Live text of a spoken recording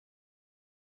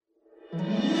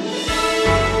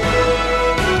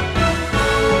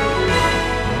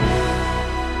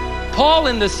Paul,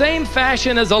 in the same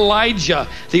fashion as Elijah,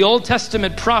 the Old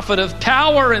Testament prophet of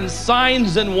power and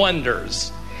signs and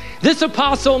wonders, this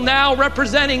apostle, now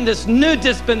representing this new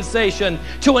dispensation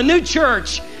to a new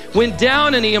church, went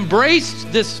down and he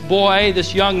embraced this boy,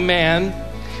 this young man.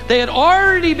 They had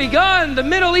already begun the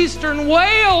Middle Eastern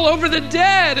wail over the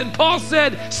dead, and Paul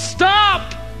said,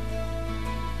 "Stop!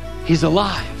 He's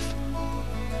alive."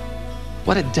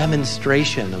 What a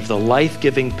demonstration of the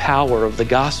life-giving power of the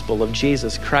gospel of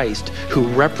Jesus Christ, who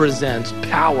represents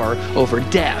power over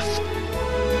death.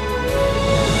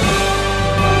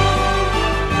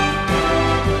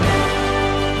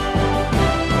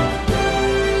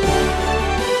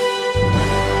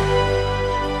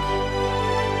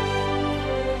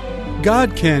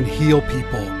 God can heal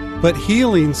people, but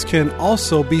healings can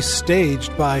also be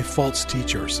staged by false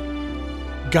teachers.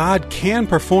 God can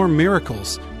perform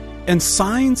miracles, and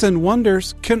signs and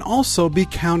wonders can also be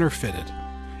counterfeited.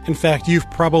 In fact, you've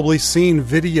probably seen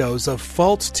videos of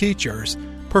false teachers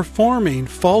performing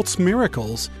false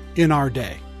miracles in our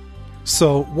day.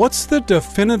 So, what's the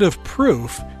definitive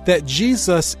proof that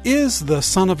Jesus is the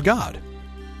Son of God?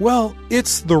 Well,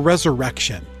 it's the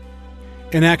resurrection.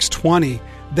 In Acts 20,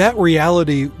 that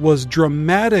reality was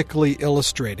dramatically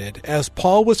illustrated as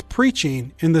Paul was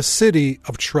preaching in the city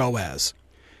of Troas.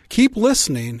 Keep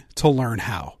listening to learn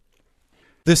how.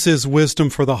 This is Wisdom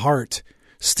for the Heart.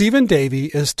 Stephen Davey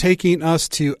is taking us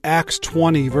to Acts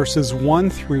 20, verses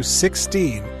 1 through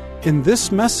 16, in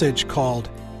this message called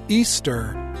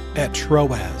Easter at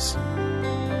Troas.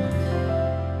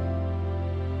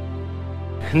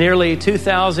 Nearly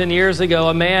 2,000 years ago,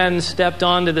 a man stepped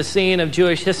onto the scene of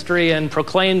Jewish history and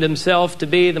proclaimed himself to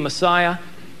be the Messiah.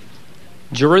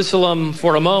 Jerusalem,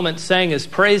 for a moment, sang his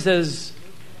praises,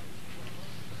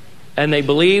 and they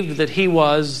believed that he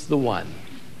was the one.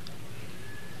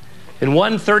 In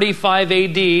 135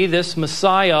 AD, this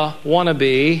Messiah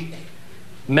wannabe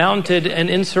mounted an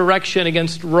insurrection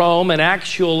against Rome and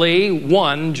actually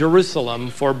won Jerusalem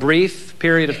for a brief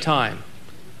period of time.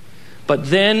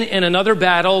 But then in another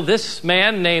battle, this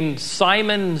man named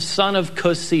Simon, son of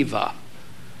Koseva,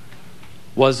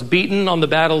 was beaten on the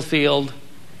battlefield,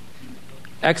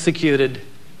 executed,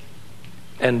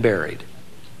 and buried.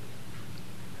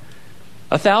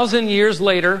 1,000 years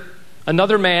later,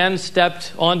 another man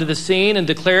stepped onto the scene and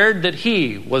declared that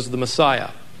he was the Messiah,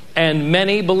 and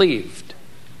many believed.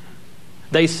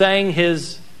 They sang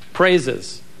his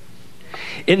praises.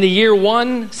 In the year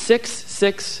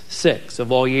 1666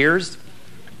 of all years,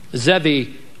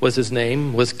 Zevi was his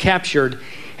name, was captured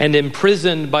and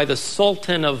imprisoned by the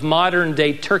Sultan of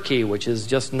modern-day Turkey, which is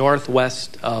just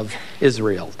northwest of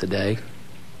Israel today.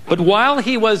 But while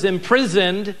he was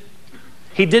imprisoned,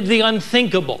 he did the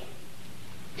unthinkable.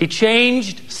 He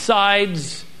changed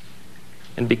sides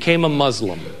and became a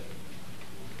Muslim.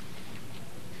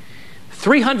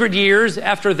 300 years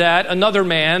after that, another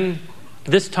man,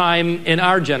 this time in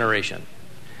our generation,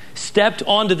 stepped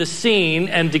onto the scene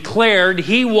and declared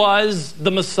he was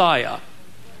the Messiah.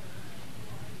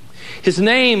 His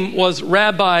name was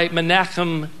Rabbi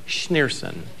Menachem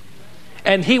Schneerson,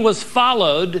 and he was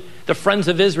followed, the Friends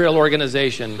of Israel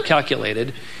organization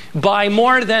calculated, by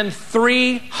more than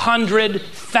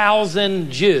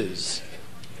 300,000 Jews.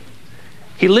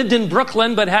 He lived in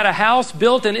Brooklyn but had a house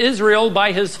built in Israel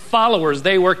by his followers.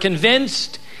 They were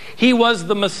convinced he was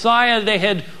the Messiah they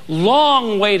had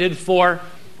long waited for.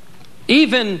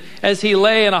 Even as he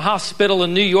lay in a hospital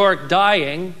in New York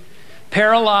dying,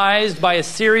 paralyzed by a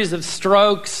series of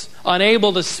strokes,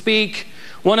 unable to speak,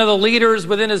 one of the leaders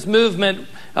within his movement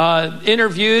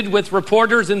interviewed with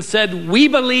reporters and said, "We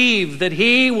believe that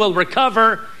he will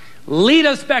recover, lead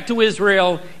us back to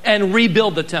Israel, and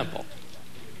rebuild the temple."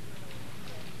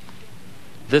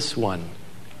 This one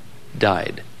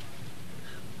died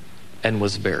and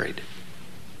was buried.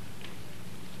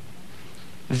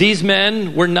 These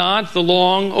men were not the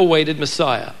long-awaited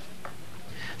Messiah.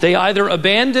 They either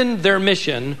abandoned their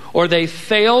mission or they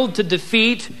failed to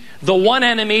defeat the one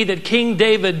enemy that King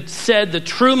David said the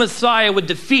true Messiah would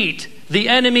defeat, the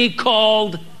enemy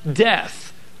called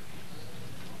death.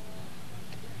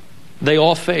 They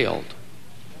all failed.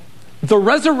 The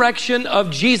resurrection of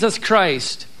Jesus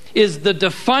Christ is the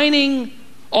defining,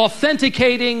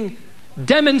 authenticating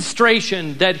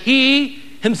demonstration that he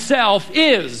himself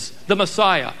is the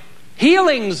Messiah.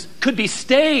 Healings could be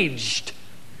staged.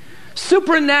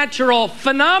 Supernatural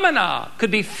phenomena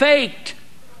could be faked.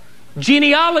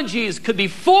 Genealogies could be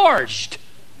forged.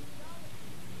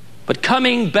 But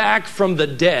coming back from the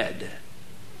dead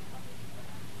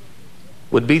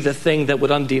would be the thing that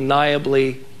would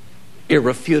undeniably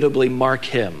irrefutably mark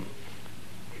him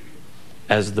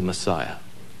as the Messiah.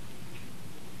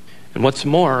 And what's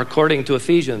more, according to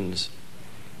Ephesians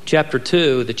chapter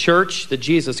 2, the church that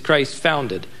Jesus Christ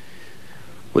founded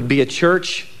would be a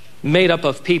church made up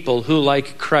of people who,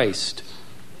 like Christ,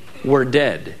 were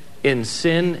dead in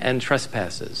sin and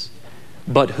trespasses,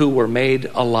 but who were made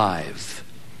alive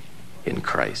in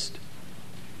Christ.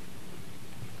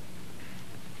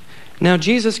 Now,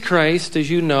 Jesus Christ, as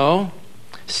you know,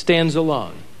 stands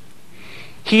alone.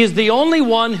 He is the only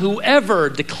one who ever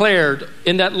declared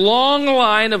in that long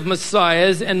line of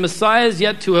Messiahs and Messiahs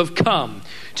yet to have come,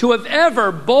 to have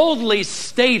ever boldly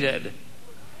stated,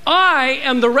 I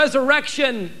am the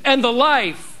resurrection and the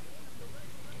life.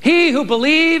 He who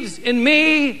believes in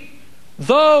me,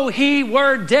 though he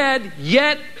were dead,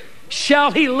 yet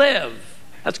shall he live.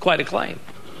 That's quite a claim.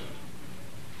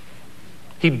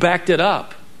 He backed it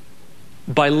up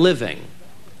by living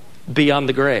beyond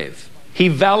the grave. He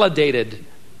validated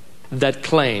that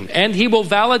claim, and he will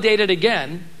validate it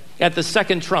again at the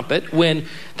second trumpet, when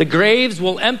the graves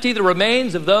will empty the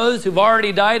remains of those who've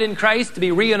already died in Christ to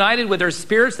be reunited with their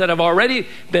spirits that have already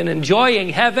been enjoying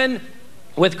heaven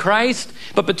with Christ.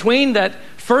 But between that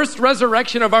first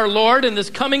resurrection of our Lord and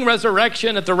this coming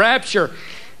resurrection at the rapture,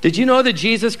 did you know that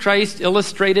Jesus Christ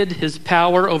illustrated his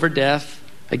power over death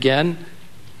again?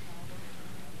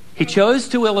 He chose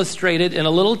to illustrate it in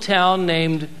a little town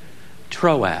named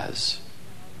Troas.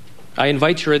 I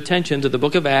invite your attention to the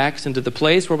book of Acts and to the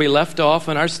place where we left off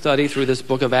in our study through this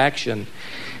book of action.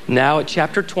 Now at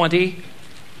chapter 20,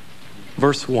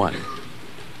 verse 1.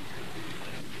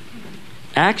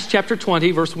 Acts chapter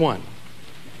 20, verse 1.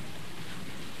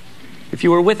 If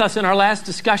you were with us in our last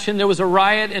discussion, there was a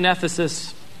riot in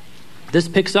Ephesus. This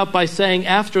picks up by saying,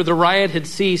 after the riot had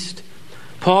ceased,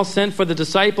 Paul sent for the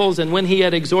disciples, and when he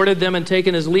had exhorted them and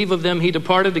taken his leave of them, he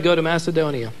departed to go to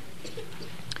Macedonia.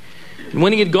 And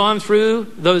when he had gone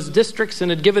through those districts and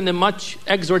had given them much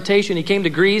exhortation, he came to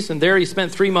Greece, and there he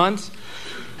spent 3 months.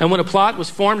 And when a plot was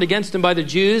formed against him by the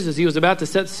Jews as he was about to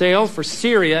set sail for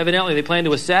Syria, evidently they planned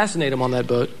to assassinate him on that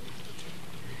boat,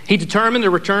 he determined to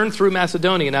return through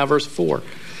Macedonia. Now verse 4.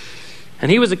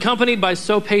 And he was accompanied by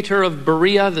Sopater of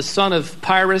Berea, the son of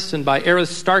Pyrrhus, and by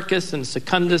Aristarchus and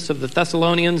Secundus of the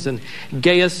Thessalonians, and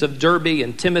Gaius of Derbe,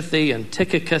 and Timothy, and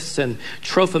Tychicus, and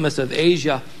Trophimus of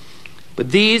Asia. But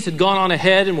these had gone on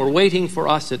ahead and were waiting for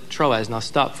us at Troas. Now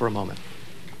stop for a moment.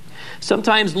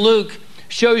 Sometimes Luke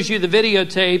shows you the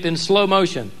videotape in slow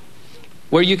motion,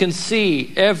 where you can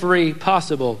see every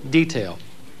possible detail.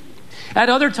 At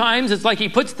other times, it's like he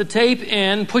puts the tape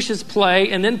in, pushes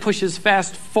play, and then pushes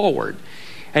fast forward.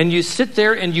 And you sit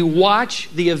there and you watch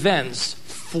the events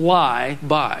fly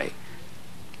by.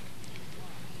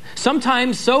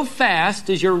 Sometimes so fast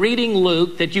as you're reading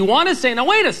Luke that you want to say, now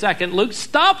wait a second, Luke,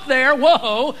 stop there,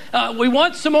 whoa, we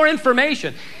want some more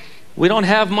information. We don't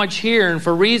have much here, and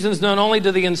for reasons known only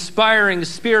to the inspiring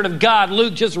Spirit of God,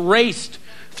 Luke just raced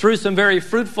through some very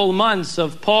fruitful months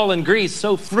of Paul in Greece,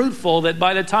 so fruitful that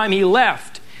by the time he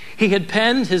left, he had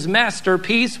penned his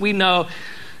masterpiece we know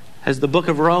as the book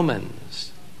of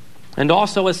Romans, and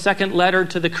also a second letter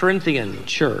to the Corinthian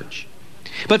church.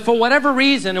 But for whatever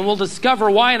reason, and we'll discover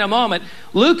why in a moment,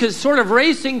 Luke is sort of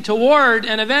racing toward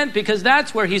an event because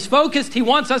that's where he's focused. He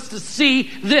wants us to see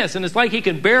this, and it's like he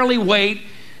can barely wait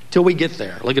till we get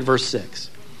there. Look at verse 6.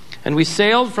 And we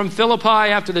sailed from Philippi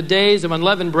after the days of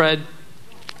unleavened bread,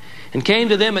 and came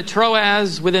to them at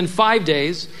Troas within 5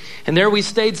 days. And there we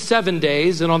stayed 7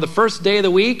 days. And on the first day of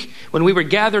the week, when we were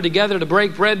gathered together to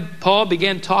break bread, Paul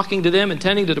began talking to them,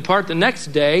 intending to depart the next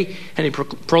day. And he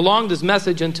prolonged his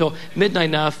message until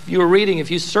midnight. Now, if you were reading,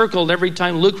 if you circled every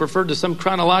time Luke referred to some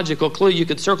chronological clue, you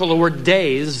could circle the word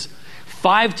days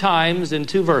 5 times in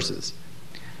 2 verses.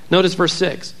 Notice verse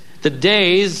 6. The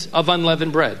days of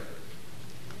unleavened bread.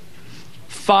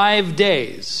 5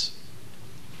 days.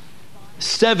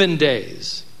 7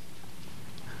 days.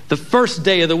 The first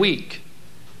day of the week.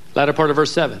 Latter part of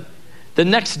verse 7. The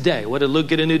next day. What, did Luke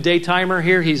get a new day timer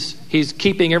here? He's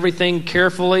keeping everything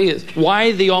carefully.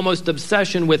 Why the almost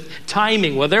obsession with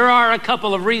timing? Well, there are a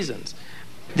couple of reasons.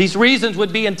 These reasons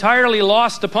would be entirely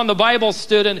lost upon the Bible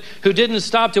student who didn't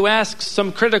stop to ask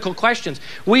some critical questions.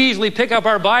 We usually pick up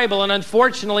our Bible, and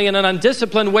unfortunately, in an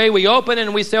undisciplined way, we open it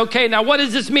and we say, okay, now what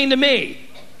does this mean to me?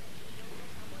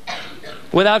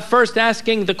 Without first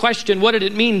asking the question, what did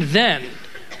it mean then?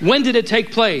 When did it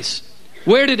take place?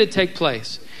 Where did it take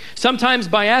place? Sometimes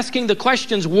by asking the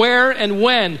questions where and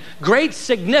when, great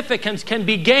significance can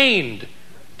be gained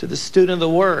to the student of the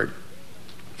Word.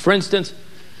 For instance,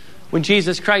 when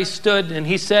Jesus Christ stood and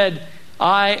he said,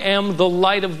 I am the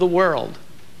light of the world.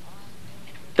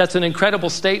 That's an incredible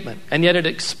statement, and yet it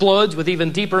explodes with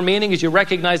even deeper meaning as you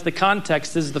recognize the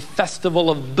context is the Festival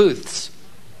of Booths.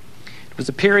 It was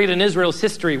a period in Israel's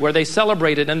history where they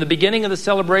celebrated, and the beginning of the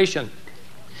celebration,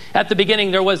 at the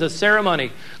beginning there was a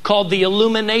ceremony called the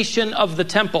illumination of the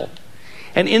temple.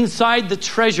 And inside the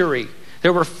treasury,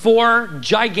 there were 4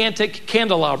 gigantic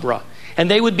candelabra, and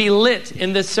they would be lit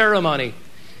in this ceremony.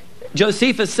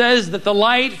 Josephus says that the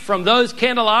light from those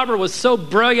candelabra was so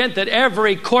brilliant that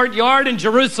every courtyard in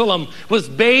Jerusalem was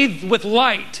bathed with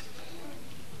light.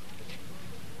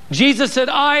 Jesus said,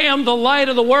 I am the light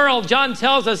of the world. John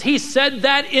tells us he said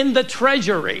that in the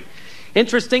treasury.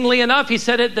 Interestingly enough, he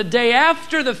said it the day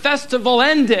after the festival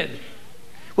ended,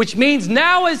 which means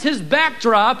now as his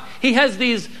backdrop, he has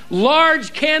these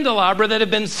large candelabra that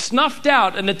have been snuffed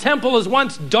out and the temple is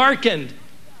once darkened.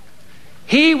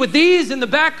 He, with these in the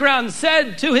background,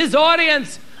 said to his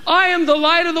audience, I am the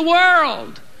light of the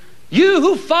world. You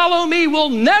who follow me will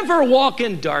never walk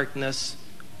in darkness.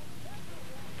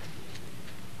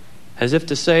 As if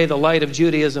to say the light of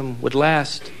Judaism would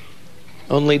last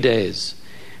only days,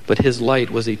 but his light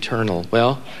was eternal.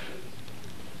 Well,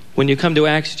 when you come to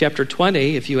Acts chapter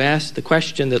 20, if you ask the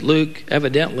question that Luke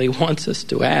evidently wants us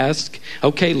to ask,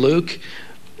 okay, Luke,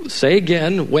 say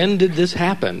again, when did this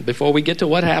happen before we get to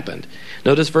what happened?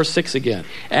 Notice verse 6 again.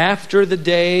 After the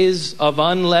days of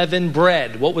unleavened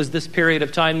bread. What was this period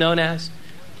of time known as?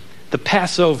 The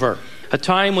Passover. A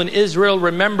time when Israel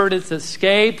remembered its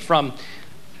escape from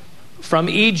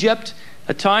Egypt.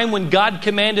 A time when God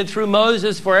commanded through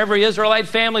Moses for every Israelite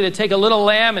family to take a little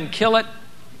lamb and kill it,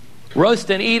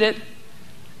 roast and eat it,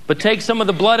 but take some of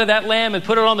the blood of that lamb and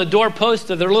put it on the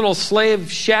doorpost of their little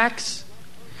slave shacks.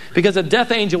 Because a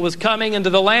death angel was coming into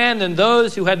the land, and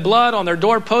those who had blood on their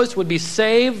doorposts would be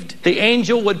saved. The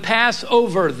angel would pass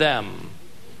over them.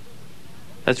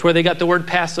 That's where they got the word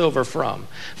Passover from.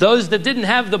 Those that didn't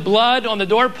have the blood on the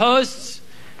doorposts,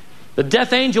 the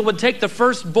death angel would take the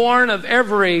firstborn of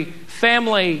every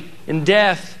family in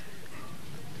death.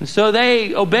 And so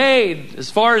they obeyed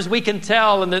as far as we can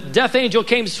tell. And the death angel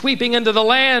came sweeping into the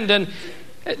land, and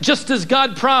just as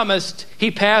God promised,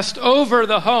 he passed over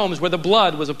the homes where the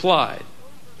blood was applied.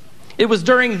 It was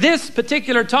during this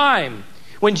particular time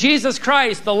when Jesus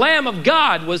Christ, the Lamb of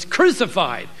God, was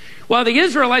crucified. While the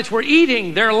Israelites were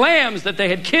eating their lambs that they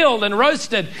had killed and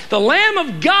roasted, the Lamb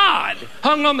of God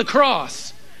hung on the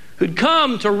cross, who'd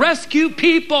come to rescue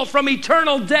people from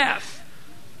eternal death.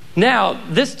 Now,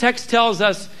 this text tells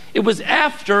us it was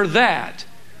after that.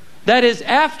 That is,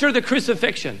 after the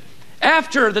crucifixion.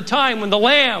 After the time when the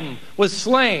Lamb was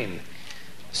slain.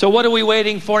 So what are we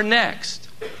waiting for next?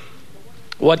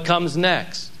 What comes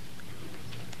next?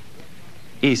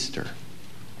 Easter.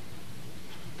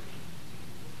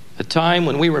 A time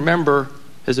when we remember,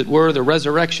 as it were, the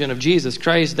resurrection of Jesus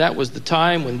Christ. That was the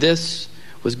time when this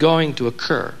was going to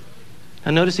occur.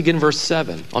 Now notice again verse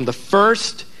 7. On the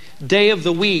first day of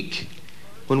the week,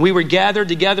 when we were gathered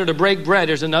together to break bread,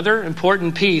 there's another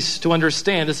important piece to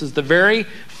understand. This is the very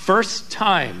first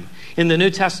time in the New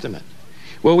Testament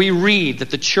where we read that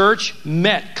the church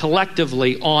met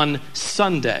collectively on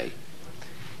Sunday.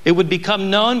 It would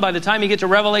become known by the time you get to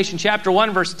Revelation chapter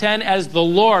 1 verse 10 as the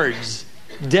Lord's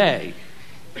Day.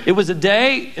 It was a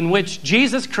day in which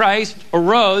Jesus Christ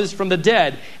arose from the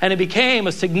dead, and it became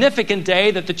a significant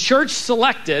day that the church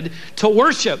selected to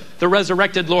worship the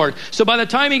resurrected Lord. So by the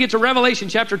time you get to Revelation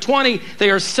chapter 20, they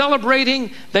are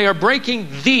celebrating, they are breaking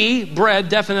the bread,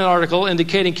 definite article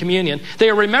indicating communion. They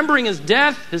are remembering his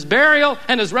death, his burial,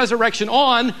 and his resurrection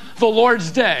on the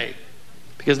Lord's Day,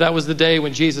 because that was the day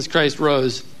when Jesus Christ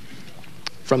rose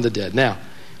from the dead. Now,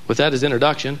 with that as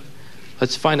introduction,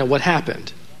 let's find out what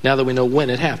happened. Now that we know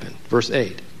when it happened. Verse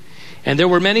 8. And there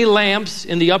were many lamps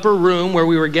in the upper room where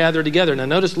we were gathered together. Now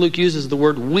notice Luke uses the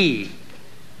word we.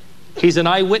 He's an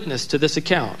eyewitness to this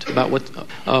account about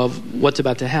what's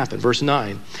about to happen. Verse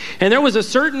 9. And there was a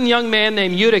certain young man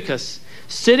named Eutychus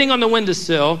sitting on the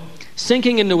windowsill,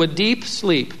 sinking into a deep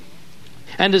sleep.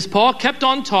 And as Paul kept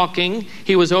on talking,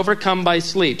 he was overcome by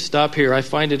sleep. Stop here. I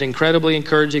find it incredibly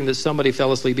encouraging that somebody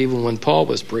fell asleep even when Paul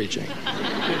was preaching.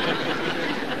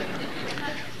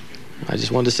 I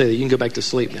just wanted to say that you can go back to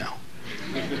sleep now.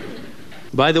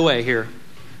 By the way, here,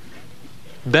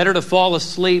 better to fall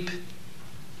asleep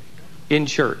in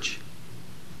church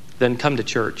than come to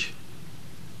church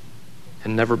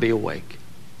and never be awake.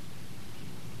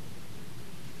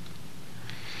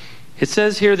 It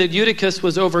says here that Eutychus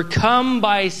was overcome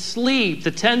by sleep.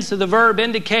 The tense of the verb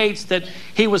indicates that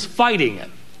he was fighting it.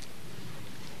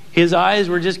 His eyes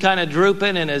were just kind of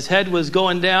drooping and his head was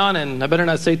going down. And I better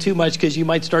not say too much because you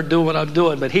might start doing what I'm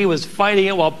doing. But he was fighting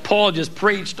it while Paul just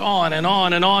preached on and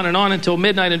on and on and on until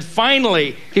midnight. And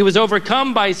finally, he was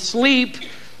overcome by sleep.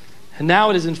 And now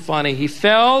it isn't funny. He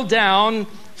fell down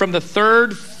from the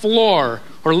third floor,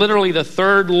 or literally the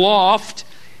third loft,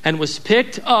 and was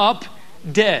picked up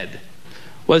dead.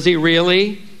 Was he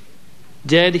really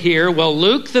dead here? Well,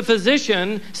 Luke, the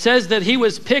physician, says that he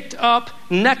was picked up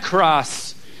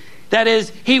nekros. That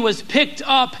is, he was picked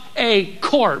up a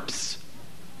corpse.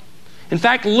 In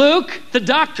fact, Luke, the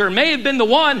doctor, may have been the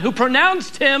one who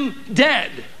pronounced him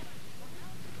dead.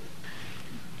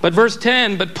 But verse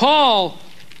 10, but Paul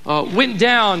went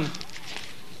down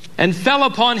and fell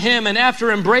upon him, and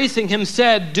after embracing him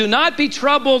said, do not be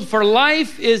troubled, for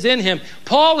life is in him.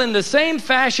 Paul, in the same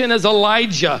fashion as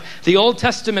Elijah, the Old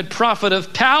Testament prophet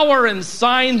of power and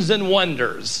signs and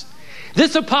wonders,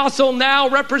 this apostle, now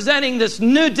representing this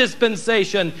new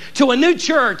dispensation to a new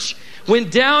church,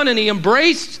 went down and he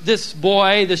embraced this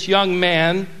boy, this young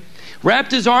man,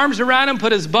 wrapped his arms around him,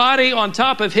 put his body on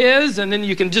top of his, and then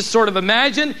you can just sort of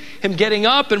imagine him getting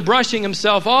up and brushing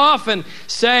himself off and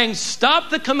saying,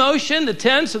 stop the commotion. The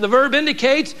tense of the verb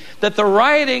indicates that the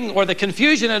rioting or the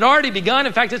confusion had already begun.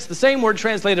 In fact, it's the same word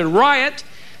translated riot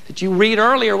that you read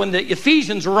earlier when the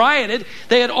Ephesians rioted.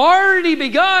 They had already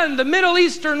begun the Middle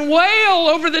Eastern wail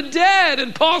over the dead.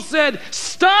 And Paul said,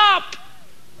 stop!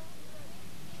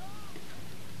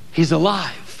 He's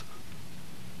alive.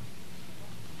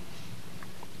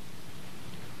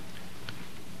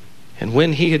 And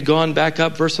when he had gone back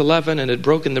up, verse 11, and had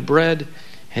broken the bread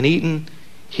and eaten,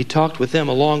 he talked with them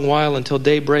a long while until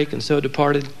daybreak, and so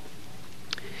departed.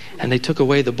 And they took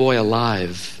away the boy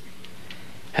alive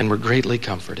and were greatly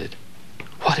comforted.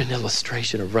 What an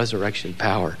illustration of resurrection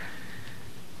power.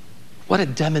 What a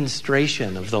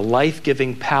demonstration of the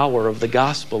life-giving power of the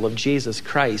gospel of Jesus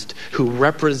Christ, who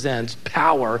represents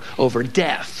power over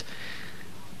death.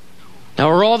 Now,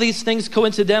 are all these things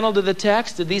coincidental to the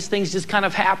text? Did these things just kind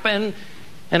of happen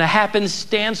in a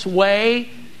happenstance way?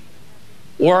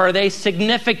 Or are they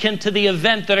significant to the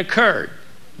event that occurred?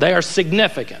 They are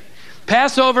significant.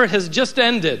 Passover has just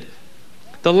ended.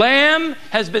 The Lamb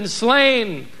has been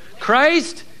slain.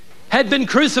 Christ had been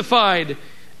crucified.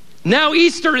 Now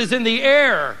Easter is in the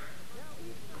air.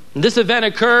 And this event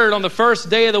occurred on the first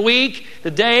day of the week,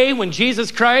 the day when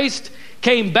Jesus Christ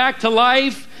came back to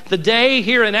life. The day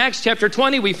here in Acts chapter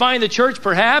 20, we find the church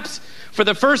perhaps for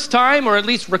the first time, or at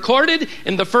least recorded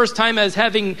in the first time as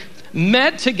having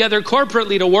met together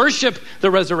corporately to worship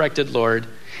the resurrected Lord.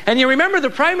 And you remember the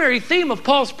primary theme of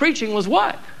Paul's preaching was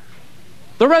what?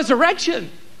 The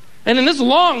resurrection. And in this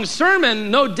long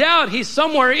sermon, no doubt he's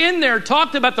somewhere in there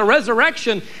talked about the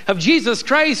resurrection of Jesus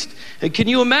Christ. Can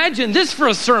you imagine this for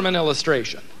a sermon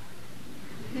illustration?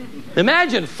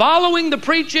 Imagine following the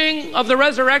preaching of the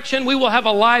resurrection, we will have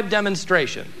a live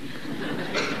demonstration.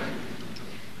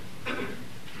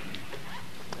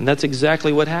 And that's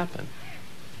exactly what happened.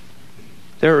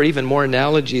 There are even more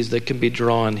analogies that can be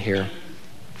drawn here.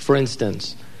 For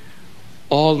instance,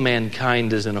 all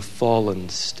mankind is in a fallen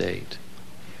state.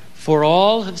 For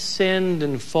all have sinned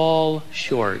and fall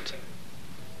short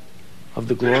of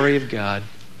the glory of God.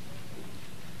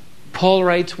 Paul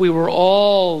writes, we were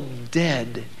all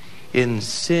dead in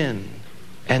sin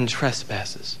and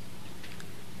trespasses.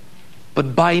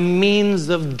 But by means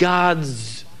of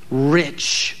God's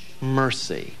rich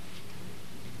mercy,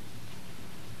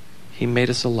 He made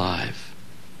us alive.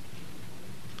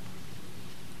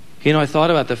 You know, I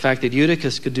thought about the fact that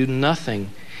Eutychus could do nothing,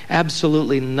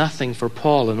 absolutely nothing for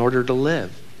Paul in order to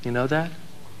live. You know that?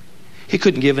 He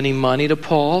couldn't give any money to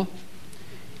Paul.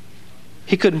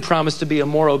 He couldn't promise to be a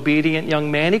more obedient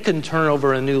young man. He couldn't turn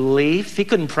over a new leaf. He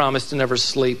couldn't promise to never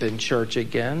sleep in church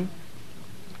again.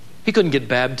 He couldn't get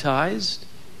baptized.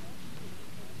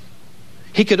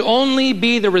 He could only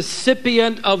be the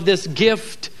recipient of this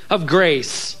gift of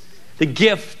grace, the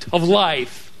gift of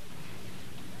life.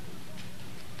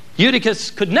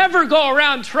 Eutychus could never go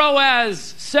around Troas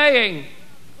saying,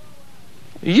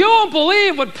 you won't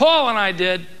believe what Paul and I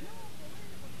did.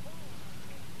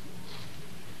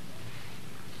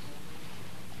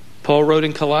 Paul wrote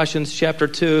in Colossians chapter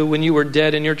 2, when you were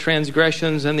dead in your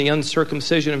transgressions and the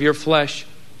uncircumcision of your flesh,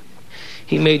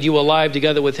 He made you alive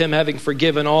together with Him, having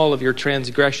forgiven all of your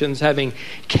transgressions, having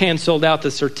canceled out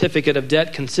the certificate of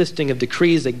debt consisting of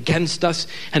decrees against us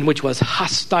and which was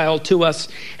hostile to us.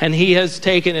 And He has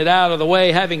taken it out of the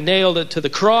way, having nailed it to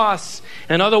the cross.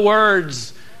 In other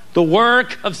words, the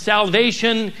work of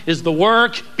salvation is the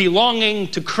work belonging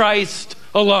to Christ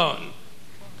alone.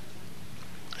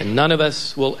 And none of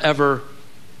us will ever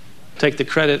take the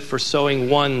credit for sewing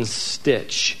one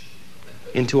stitch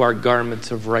into our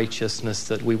garments of righteousness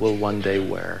that we will one day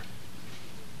wear.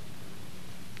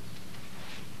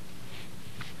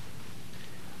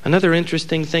 Another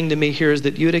interesting thing to me here is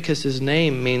that Eutychus'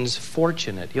 name means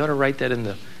fortunate. You ought to write that in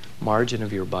the margin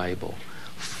of your Bible.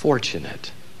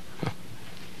 Fortunate.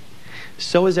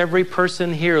 So is every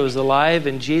person here who is alive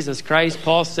in Jesus Christ.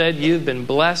 Paul said, you've been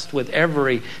blessed with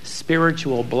every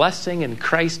spiritual blessing in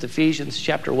Christ. Ephesians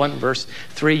chapter 1, verse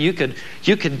 3. You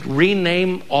could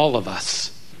rename all of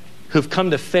us who've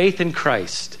come to faith in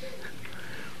Christ.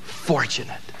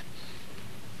 Fortunate.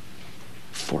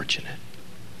 Fortunate.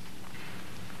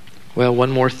 Well,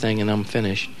 one more thing and I'm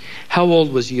finished. How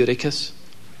old was Eutychus?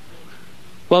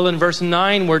 Well, in verse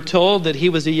 9, we're told that he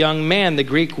was a young man. The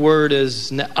Greek word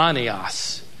is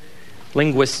neanios.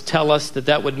 Linguists tell us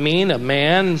that would mean a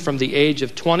man from the age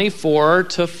of 24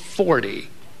 to 40.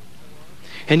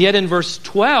 And yet in verse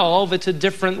 12, it's a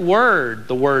different word,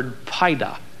 the word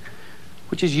paida,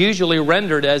 which is usually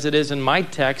rendered as it is in my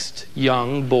text,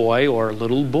 young boy or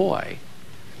little boy.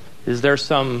 Is there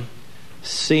some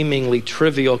seemingly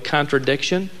trivial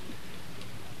contradiction?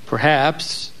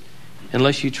 Perhaps.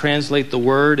 Unless you translate the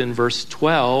word in verse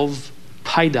 12,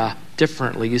 paida,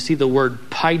 differently. You see, the word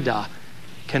paida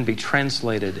can be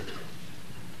translated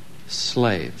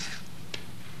slave,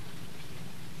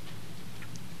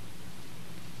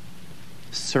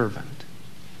 servant.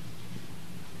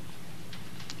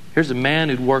 Here's a man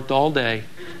who'd worked all day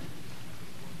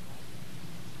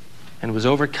and was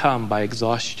overcome by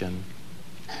exhaustion.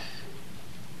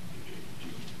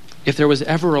 If there was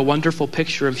ever a wonderful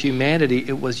picture of humanity,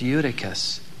 it was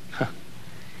Eutychus.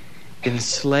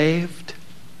 Enslaved.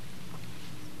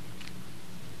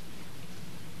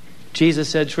 Jesus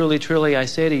said, truly, truly, I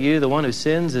say to you, the one who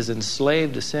sins is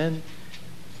enslaved to sin.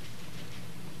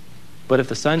 But if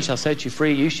the Son shall set you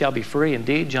free, you shall be free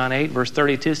indeed. John 8, verse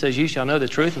 32 says, you shall know the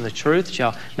truth, and the truth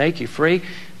shall make you free.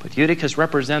 But Eutychus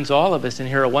represents all of us in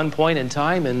here at one point in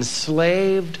time,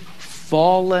 enslaved,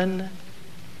 fallen,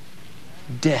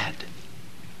 dead.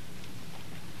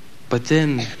 But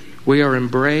then we are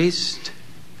embraced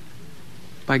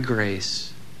by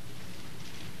grace.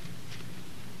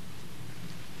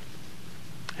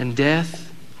 And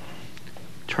death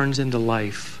turns into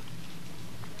life.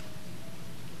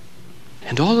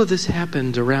 And all of this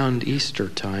happened around Easter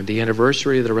time, the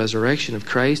anniversary of the resurrection of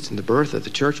Christ and the birth of the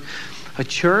church. A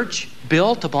church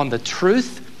built upon the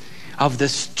truth of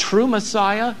this true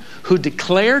Messiah who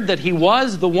declared that he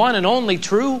was the one and only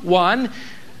true one,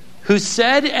 who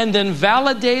said and then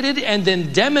validated and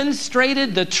then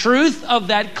demonstrated the truth of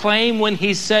that claim when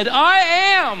he said, I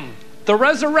am the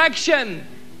resurrection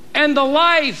and the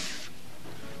life.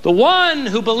 The one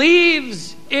who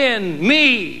believes in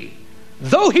me,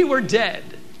 though he were dead,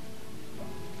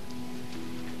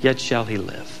 yet shall he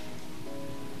live.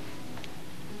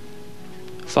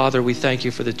 Father, we thank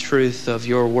you for the truth of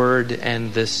your word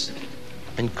and this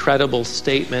incredible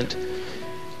statement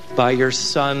by your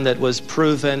Son that was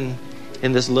proven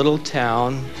in this little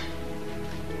town.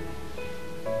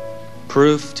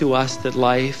 Proof to us that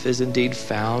life is indeed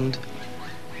found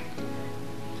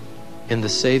in the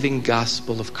saving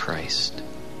gospel of Christ.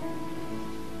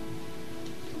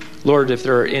 Lord, if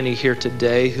there are any here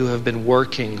today who have been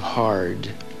working hard,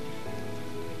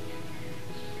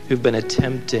 who've been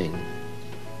attempting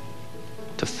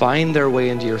to find their way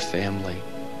into your family,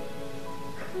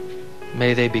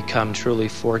 may they become truly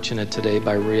fortunate today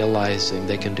by realizing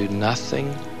they can do nothing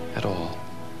at all.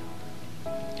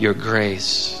 Your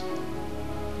grace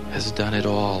has done it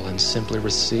all, and simply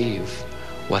receive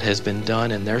what has been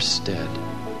done in their stead.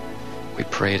 We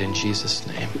pray it in Jesus'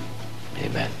 name.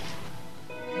 Amen.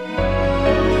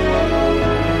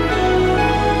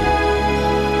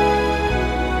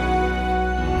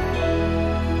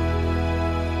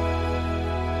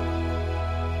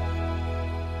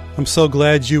 I'm so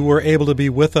glad you were able to be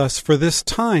with us for this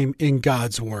time in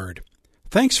God's Word.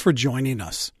 Thanks for joining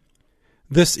us.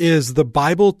 This is the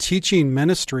Bible teaching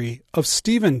ministry of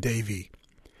Stephen Davey.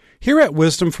 Here at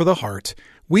Wisdom for the Heart,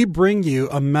 we bring you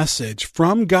a message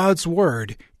from God's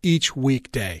Word each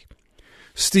weekday.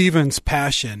 Stephen's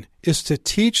passion is to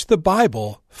teach the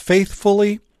Bible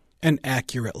faithfully and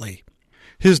accurately.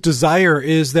 His desire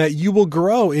is that you will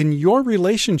grow in your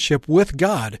relationship with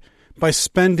God by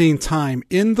spending time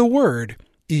in the Word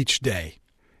each day.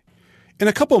 In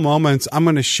a couple moments, I'm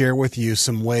going to share with you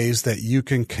some ways that you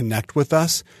can connect with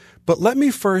us, but let me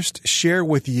first share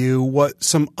with you what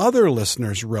some other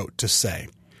listeners wrote to say.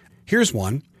 Here's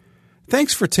one.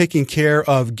 Thanks for taking care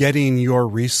of getting your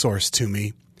resource to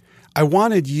me. I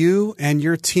wanted you and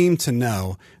your team to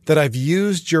know that I've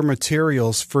used your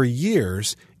materials for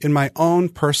years in my own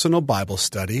personal Bible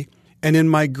study and in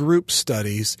my group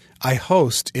studies I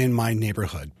host in my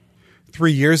neighborhood.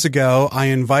 3 years ago, I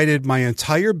invited my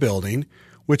entire building,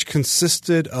 which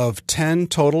consisted of 10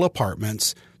 total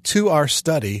apartments, to our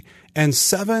study, and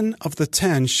 7 of the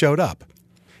 10 showed up.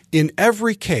 In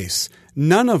every case,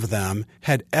 none of them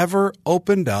had ever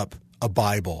opened up a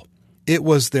Bible. It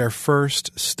was their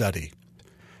first study.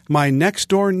 My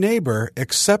next-door neighbor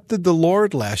accepted the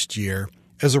Lord last year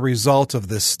as a result of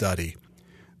this study.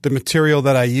 The material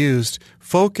that I used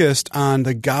focused on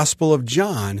the Gospel of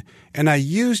John, and I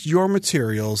used your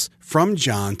materials from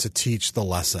John to teach the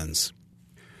lessons.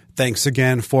 Thanks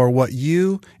again for what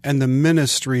you and the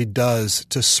ministry does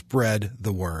to spread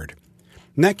the word.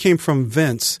 And that came from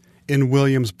Vince in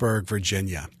Williamsburg,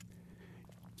 Virginia.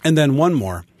 And then one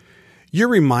more. Your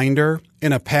reminder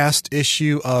in a past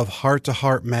issue of Heart to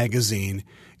Heart magazine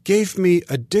gave me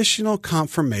additional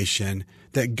confirmation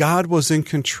that God was in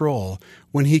control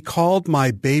when He called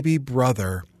my baby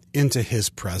brother into His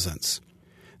presence.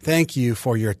 Thank you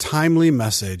for your timely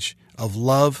message of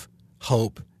love,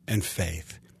 hope, and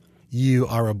faith. You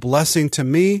are a blessing to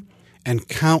me and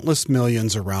countless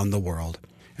millions around the world.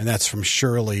 And that's from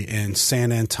Shirley in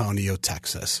San Antonio,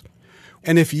 Texas.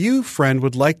 And if you, friend,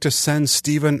 would like to send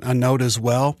Stephen a note as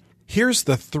well, here's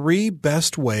the 3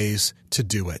 best ways to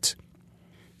do it.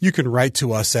 You can write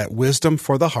to us at Wisdom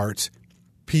for the Heart,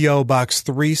 P.O. Box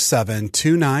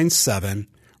 37297,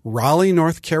 Raleigh,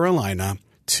 North Carolina,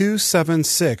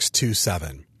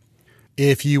 27627.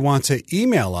 If you want to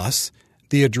email us,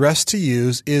 the address to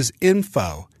use is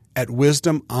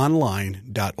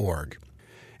info@wisdomonline.org.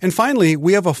 And finally,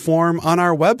 we have a form on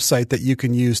our website that you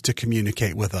can use to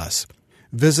communicate with us.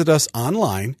 Visit us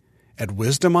online at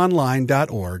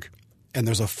wisdomonline.org, and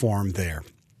there's a form there.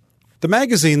 The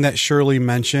magazine that Shirley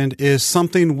mentioned is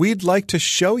something we'd like to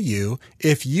show you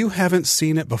if you haven't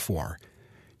seen it before.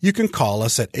 You can call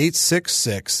us at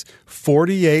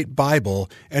 866-48-BIBLE,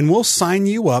 and we'll sign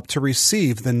you up to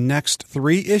receive the next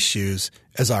 3 issues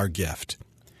as our gift.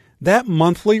 That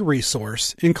monthly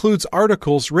resource includes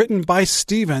articles written by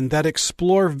Stephen that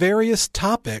explore various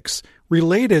topics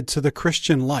related to the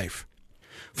Christian life.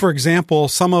 For example,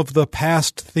 some of the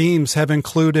past themes have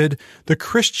included the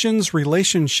Christian's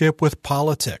relationship with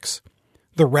politics,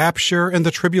 the rapture and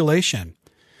the tribulation,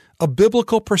 a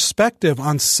biblical perspective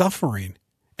on suffering,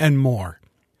 and more.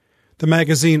 The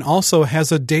magazine also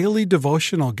has a daily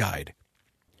devotional guide.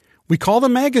 We call the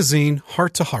magazine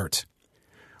Heart to Heart.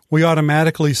 We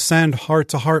automatically send Heart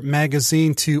to Heart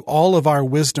magazine to all of our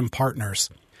wisdom partners.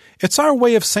 It's our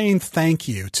way of saying thank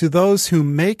you to those who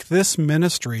make this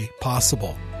ministry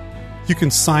possible. You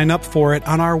can sign up for it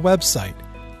on our website,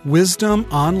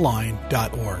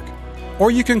 wisdomonline.org, or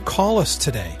you can call us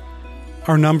today.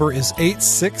 Our number is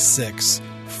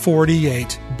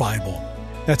 866-48-BIBLE.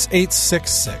 That's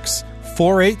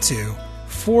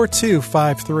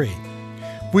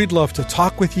 866-482-4253. We'd love to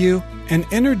talk with you and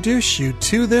introduce you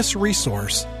to this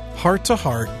resource, Heart to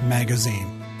Heart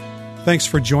magazine. Thanks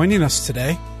for joining us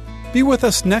today. Be with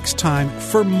us next time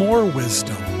for more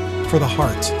wisdom for the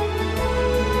heart.